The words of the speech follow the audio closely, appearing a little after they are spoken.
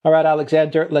All right,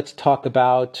 Alexander, let's talk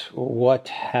about what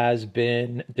has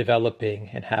been developing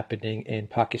and happening in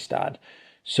Pakistan.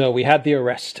 So we had the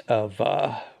arrest of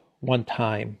one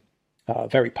time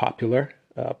very popular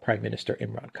Prime Minister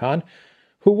Imran Khan,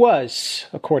 who was,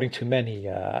 according to many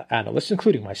analysts,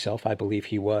 including myself, I believe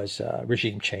he was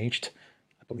regime changed,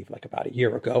 I believe like about a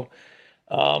year ago.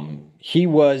 He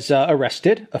was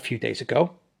arrested a few days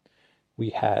ago. We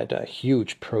had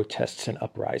huge protests and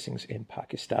uprisings in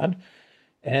Pakistan.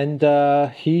 And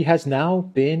he has now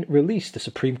been released. The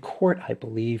Supreme Court, I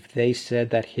believe, they said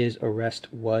that his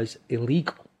arrest was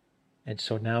illegal, and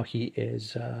so now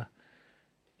he's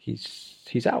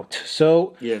out.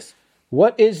 So Yes.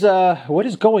 what is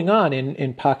going on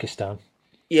in Pakistan?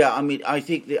 Yeah, I mean, I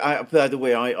think that, by the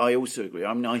way, I also agree.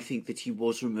 I mean, I think that he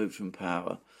was removed from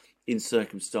power in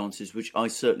circumstances which I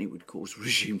certainly would call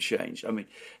regime change. I mean,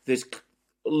 there's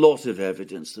a lot of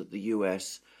evidence that the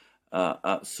US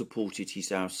supported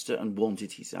his ouster and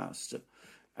wanted his ouster,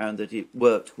 and that it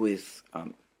worked with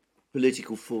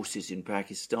political forces in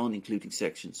Pakistan, including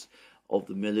sections of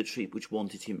the military which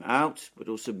wanted him out, but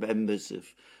also members of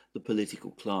the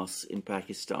political class in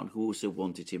Pakistan who also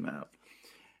wanted him out.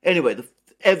 Anyway,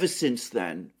 ever since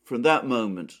then, from that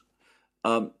moment,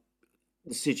 the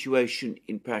situation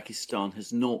in Pakistan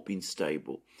has not been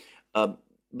stable. The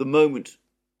moment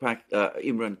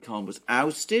Imran Khan was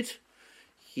ousted,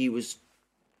 he was.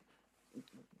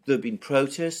 There have been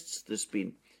protests. There's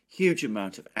been huge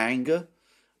amount of anger.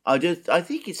 I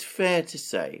think it's fair to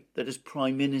say that as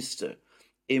Prime Minister,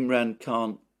 Imran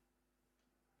Khan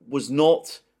was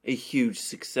not a huge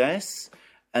success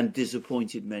and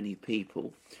disappointed many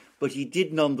people, but he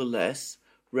did nonetheless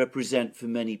represent for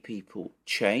many people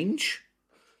change,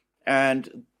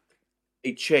 and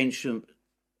a change from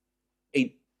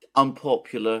a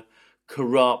unpopular,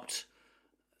 corrupt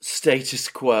status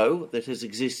quo that has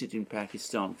existed in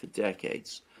Pakistan for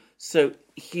decades. So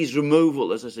his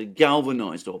removal, as I said,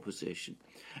 galvanized opposition.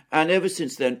 And ever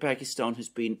since then, Pakistan has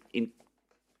been in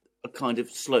a kind of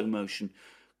slow motion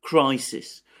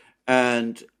crisis.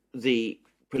 And the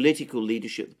political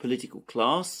leadership, the political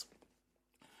class,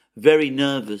 very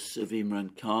nervous of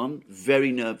Imran Khan,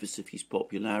 very nervous of his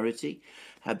popularity,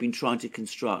 have been trying to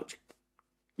construct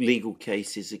legal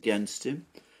cases against him.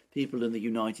 People in the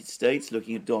United States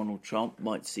looking at Donald Trump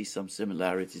might see some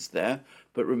similarities there,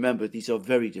 but remember, these are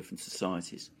very different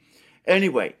societies.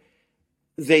 Anyway,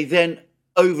 they then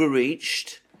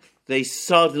overreached. They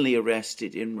suddenly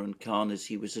arrested Imran Khan as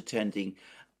he was attending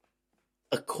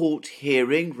a court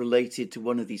hearing related to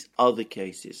one of these other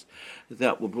cases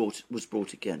that was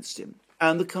brought against him.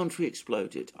 And the country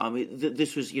exploded. I mean,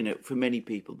 this was, for many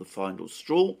people, the final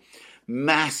straw.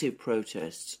 Massive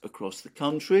protests across the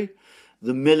country.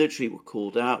 The military were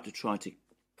called out to try to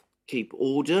keep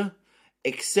order,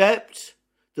 except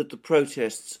that the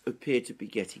protests appeared to be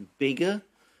getting bigger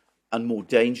and more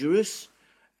dangerous.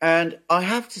 And I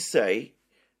have to say,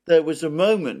 there was a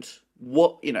moment,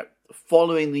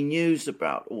 following the news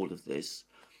about all of this,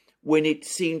 when it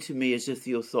seemed to me as if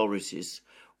the authorities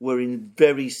were in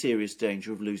very serious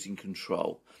danger of losing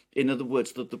control. In other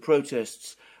words, that the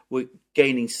protests were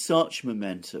gaining such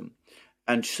momentum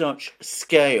and such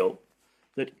scale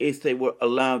that if they were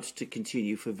allowed to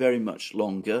continue for very much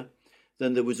longer,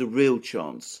 then there was a real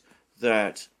chance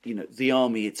that, the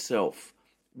army itself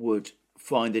would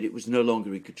find that it was no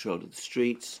longer in control of the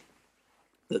streets,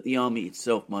 that the army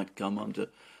itself might come under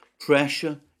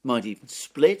pressure, might even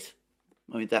split.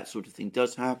 I mean, that sort of thing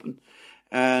does happen.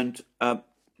 And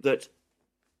that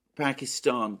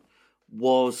Pakistan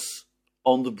was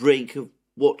on the brink of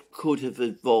what could have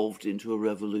evolved into a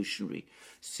revolutionary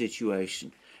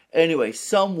situation. Anyway,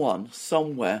 someone,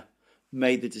 somewhere,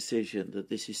 made the decision that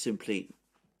this is simply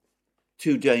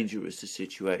too dangerous a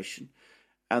situation.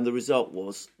 And the result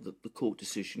was that the court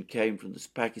decision came from the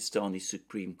Pakistani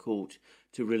Supreme Court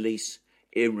to release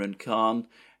Imran Khan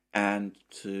and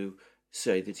to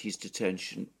say that his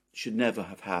detention should never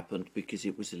have happened because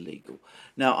it was illegal.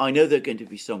 Now, I know there are going to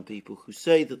be some people who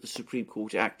say that the Supreme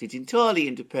Court acted entirely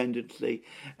independently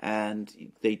and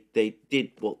they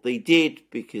did what they did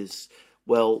because,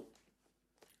 well,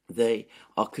 they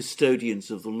are custodians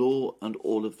of the law and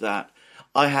all of that.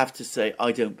 I have to say,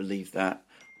 I don't believe that.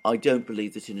 I don't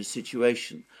believe that in a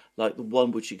situation like the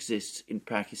one which exists in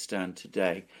Pakistan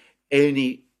today,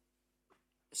 any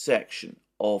section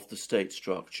of the state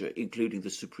structure, including the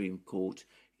Supreme Court,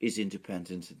 is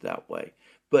independent in that way.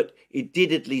 But it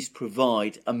did at least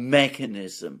provide a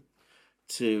mechanism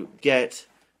to get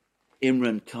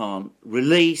Imran Khan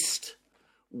released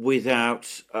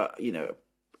without,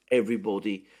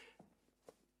 everybody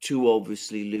too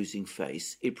obviously losing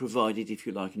face. It provided, if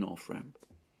you like, an off-ramp.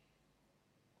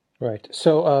 Right.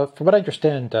 So, from what I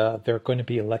understand, there are going to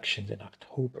be elections in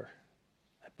October.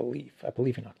 I believe. I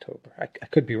believe in October. I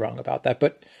could be wrong about that,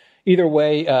 but either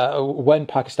way, when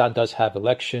Pakistan does have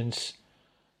elections,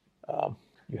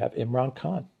 you have Imran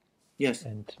Khan, Yes.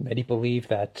 and many believe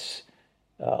that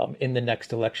in the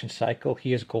next election cycle,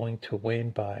 he is going to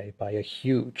win by a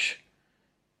huge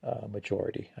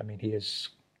majority. I mean, he is.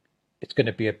 It's going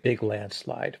to be a big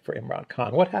landslide for Imran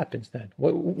Khan. What happens then?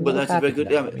 Well, What that's a very happens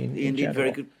good, now? I mean, in indeed, very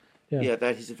general, good. yeah. Yeah,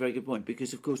 that is a very good point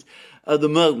because, of course, at the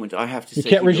moment, I have to You say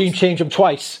can't he regime looks. change him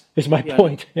twice. Is my Yeah, I know,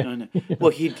 point. Yeah. I know.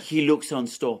 Well, he looks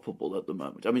unstoppable at the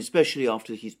moment. I mean, especially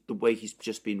after the way he's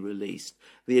just been released.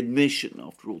 The admission,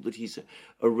 after all, that his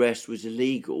arrest was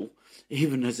illegal,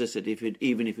 even as I said,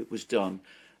 even if it was done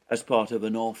as part of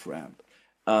an off ramp,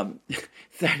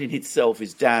 that in itself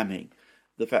is damning.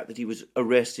 The fact that he was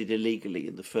arrested illegally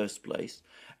in the first place,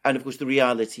 and of course, the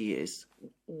reality is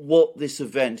what this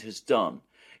event has done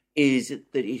is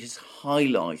that it has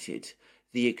highlighted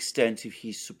the extent of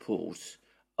his support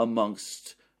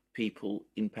amongst people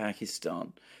in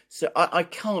Pakistan. So I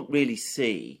can't really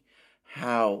see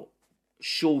how,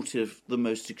 short of the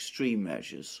most extreme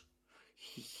measures,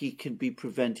 he can be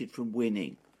prevented from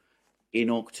winning in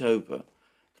October.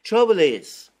 The trouble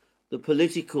is, the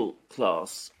political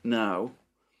class now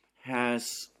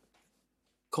has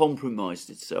compromised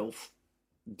itself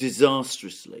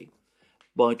disastrously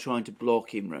by trying to block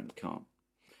Imran Khan.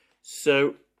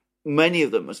 So many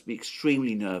of them must be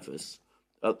extremely nervous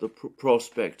at the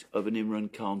prospect of an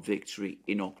Imran Khan victory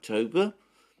in October.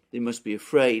 They must be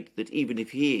afraid that even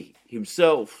if he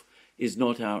himself is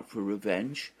not out for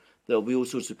revenge, there'll be all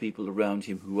sorts of people around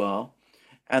him who are.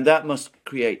 And that must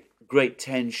create great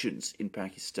tensions in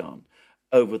Pakistan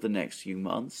over the next few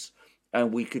months.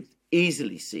 And we could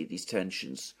easily see these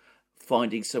tensions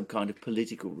finding some kind of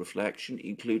political reflection,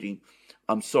 including,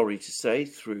 I'm sorry to say,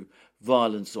 through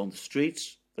violence on the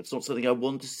streets. That's not something I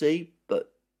want to see,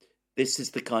 but this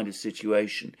is the kind of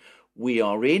situation we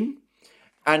are in.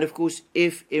 And of course,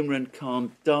 if Imran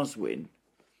Khan does win,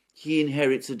 he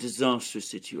inherits a disastrous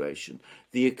situation.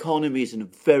 The economy is in a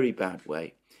very bad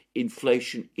way.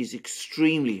 Inflation is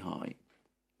extremely high.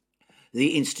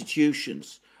 The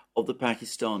institutions of the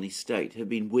Pakistani state have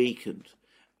been weakened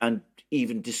and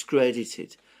even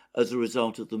discredited as a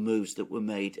result of the moves that were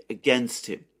made against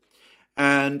him.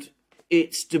 And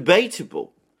it's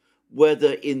debatable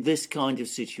whether in this kind of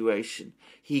situation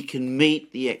he can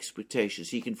meet the expectations,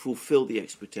 he can fulfill the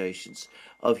expectations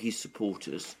of his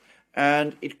supporters.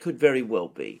 And it could very well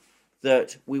be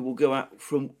that we will go out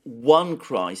from one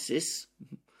crisis,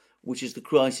 which is the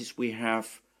crisis we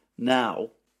have now,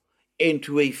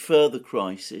 into a further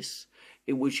crisis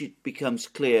in which it becomes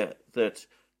clear that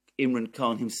Imran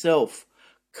Khan himself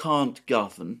can't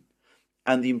govern,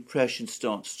 and the impression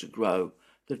starts to grow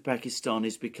that Pakistan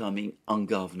is becoming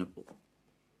ungovernable.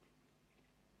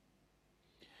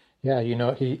 Yeah,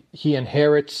 he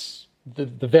inherits the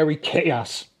very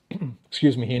chaos.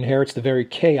 Excuse me. He inherits the very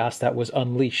chaos that was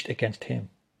unleashed against him.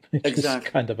 It's just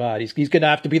Exactly. kind of odd. He's going to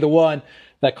have to be the one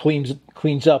that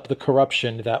cleans up the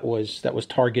corruption that was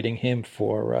targeting him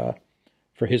for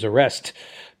his arrest.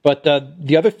 But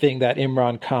the other thing that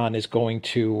Imran Khan is going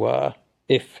to,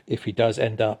 if he does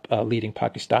end up leading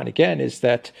Pakistan again, is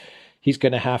that he's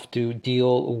going to have to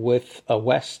deal with a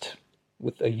West,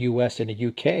 with a U.S. and a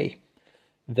U.K.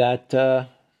 that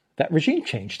regime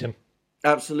changed him. I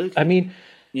Absolutely. mean,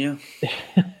 Yeah.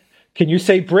 can you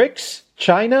say BRICS,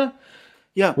 China,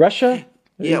 Yeah. Russia?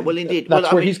 Yeah. Well, indeed. Well,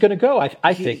 That's I where mean, he's going to go,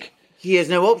 I think. he has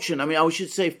no option. I mean, I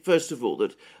should say, first of all,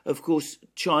 that, of course,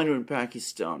 China and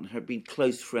Pakistan have been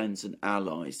close friends and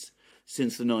allies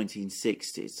since the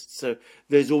 1960s. So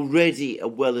there's already a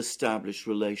well-established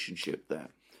relationship there.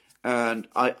 And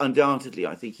undoubtedly,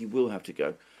 I think he will have to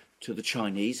go to the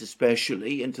Chinese,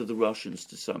 especially, and to the Russians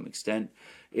to some extent,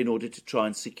 in order to try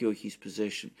and secure his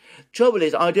position. Trouble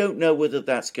is, I don't know whether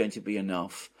that's going to be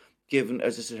enough, given,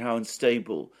 as I said, how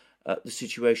unstable the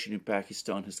situation in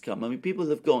Pakistan has come. I mean, people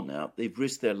have gone out, they've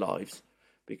risked their lives,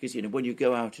 because, when you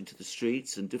go out into the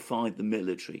streets and defy the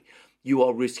military, you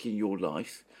are risking your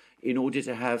life in order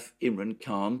to have Imran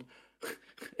Khan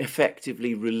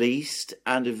effectively released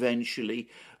and eventually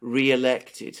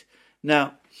re-elected.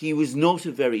 Now, he was not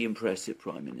a very impressive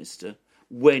prime minister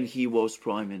when he was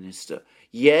prime minister.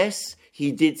 Yes,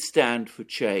 he did stand for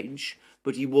change,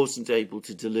 but he wasn't able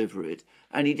to deliver it,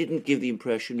 and he didn't give the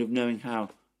impression of knowing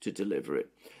how to deliver it.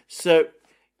 So,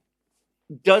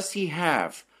 does he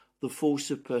have the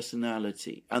force of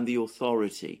personality and the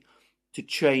authority to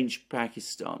change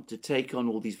Pakistan, to take on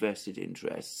all these vested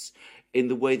interests in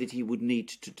the way that he would need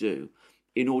to do?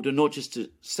 in order not just to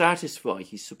satisfy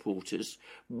his supporters,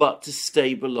 but to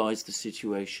stabilize the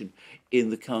situation in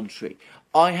the country.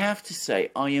 I have to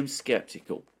say, I am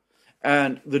skeptical.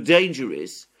 And the danger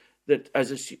is that,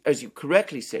 as you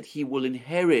correctly said, he will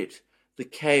inherit the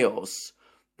chaos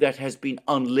that has been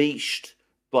unleashed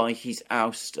by his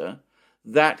ouster.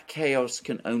 That chaos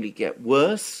can only get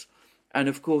worse. And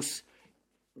of course,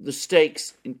 the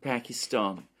stakes in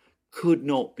Pakistan could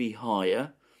not be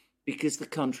higher, because the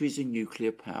country is a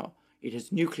nuclear power. It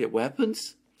has nuclear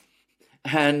weapons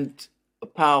and a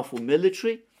powerful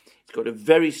military. It's got a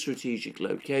very strategic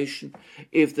location.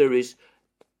 If there is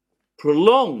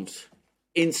prolonged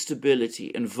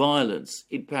instability and violence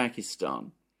in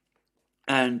Pakistan,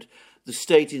 and the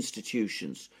state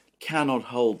institutions cannot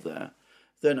hold there,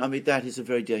 then, that is a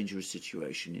very dangerous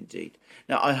situation indeed.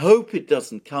 Now, I hope it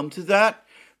doesn't come to that.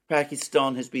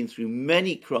 Pakistan has been through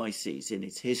many crises in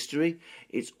its history.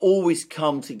 It's always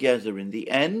come together in the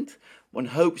end. One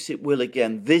hopes it will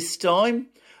again this time,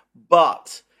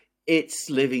 but it's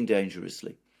living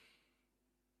dangerously.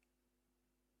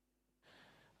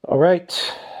 All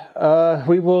right.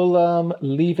 We will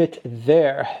leave it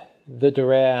there.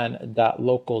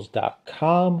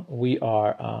 theduran.locals.com. We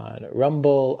are on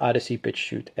Rumble, Odyssey,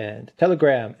 BitChute, and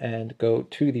Telegram, and go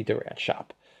to the Duran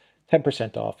shop.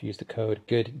 10% off. Use the code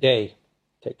GOODDAY.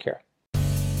 Take care.